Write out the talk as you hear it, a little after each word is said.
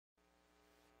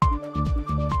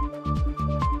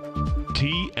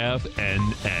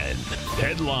TFNN.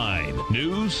 Headline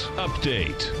News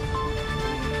Update.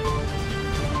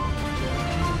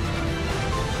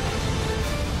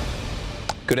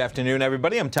 Good afternoon,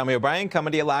 everybody. I'm Tommy O'Brien,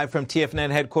 coming to you live from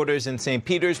TFNN headquarters in St.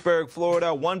 Petersburg,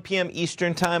 Florida. 1 p.m.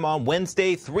 Eastern time on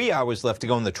Wednesday. 3 hours left to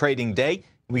go in the trading day.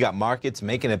 We got markets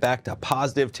making it back to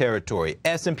positive territory.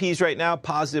 S&P's right now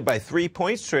positive by 3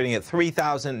 points, trading at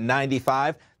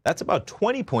 3,095. That's about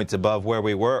 20 points above where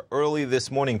we were early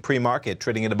this morning pre-market,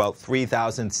 trading at about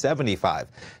 3,075.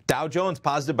 Dow Jones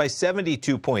positive by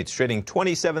 72 points, trading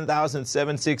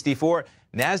 27,764.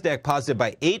 NASDAQ positive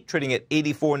by 8, trading at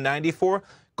 84.94.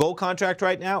 Gold contract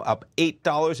right now up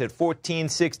 $8 at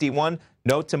 $14.61.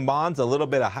 Notes and bonds a little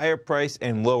bit of higher price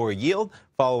and lower yield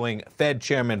following Fed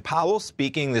Chairman Powell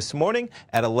speaking this morning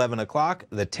at 11 o'clock.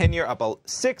 The 10-year up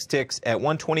 6 ticks at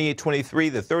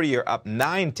 128.23. The 30-year up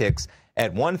 9 ticks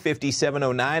at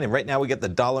 157.09. And right now we get the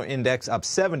dollar index up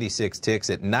 76 ticks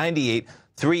at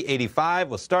 98.385.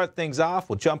 We'll start things off.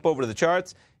 We'll jump over to the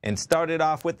charts and start it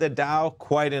off with the Dow.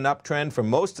 Quite an uptrend for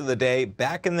most of the day,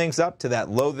 backing things up to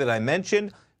that low that I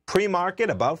mentioned.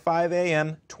 Pre-market, about 5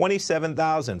 a.m.,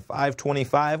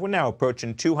 27,525. We're now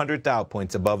approaching 200 Dow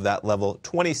points above that level,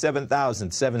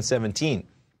 27,717.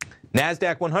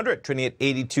 NASDAQ 100 trading at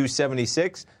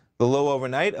 82.76. The low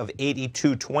overnight of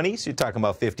 82.20, so you're talking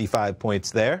about 55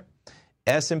 points there.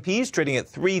 S&P's trading at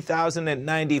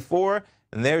 3,094,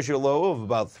 and there's your low of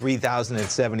about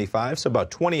 3,075, so about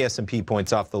 20 S&P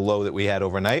points off the low that we had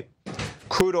overnight.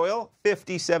 Crude oil,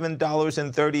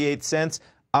 $57.38,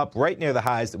 up right near the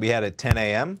highs that we had at 10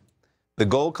 a.m. The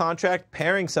gold contract,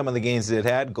 pairing some of the gains that it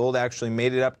had, gold actually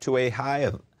made it up to a high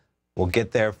of, we'll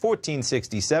get there,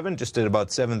 1467, just at about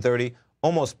 7:30.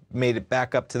 Almost made it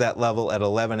back up to that level at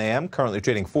 11 a.m., currently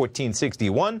trading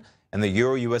 1461, and the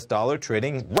euro-US dollar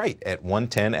trading right at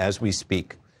 110 as we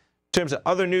speak. In terms of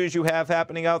other news you have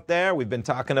happening out there, we've been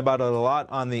talking about it a lot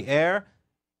on the air,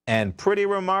 and pretty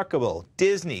remarkable.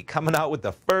 Disney coming out with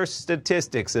the first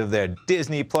statistics of their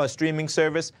Disney Plus streaming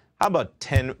service. How about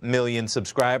 10 million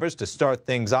subscribers to start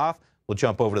things off? We'll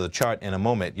jump over to the chart in a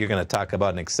moment. You're going to talk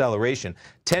about an acceleration.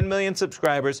 10 million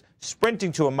subscribers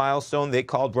sprinting to a milestone they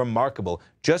called remarkable.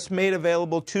 Just made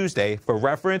available Tuesday. For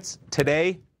reference,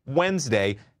 today,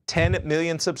 Wednesday, 10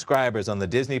 million subscribers on the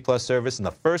Disney Plus service in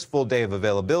the first full day of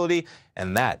availability,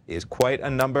 and that is quite a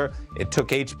number. It took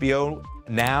HBO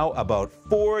now about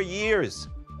 4 years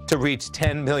to reach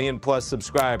 10 million plus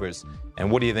subscribers. And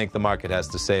what do you think the market has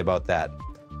to say about that?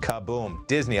 Kaboom.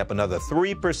 Disney up another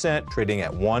 3%, trading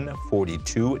at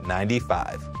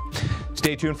 $142.95.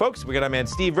 Stay tuned, folks. We got our man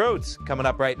Steve Rhodes coming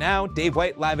up right now. Dave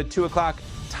White live at 2 o'clock.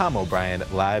 Tom O'Brien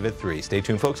live at 3. Stay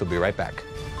tuned, folks. We'll be right back.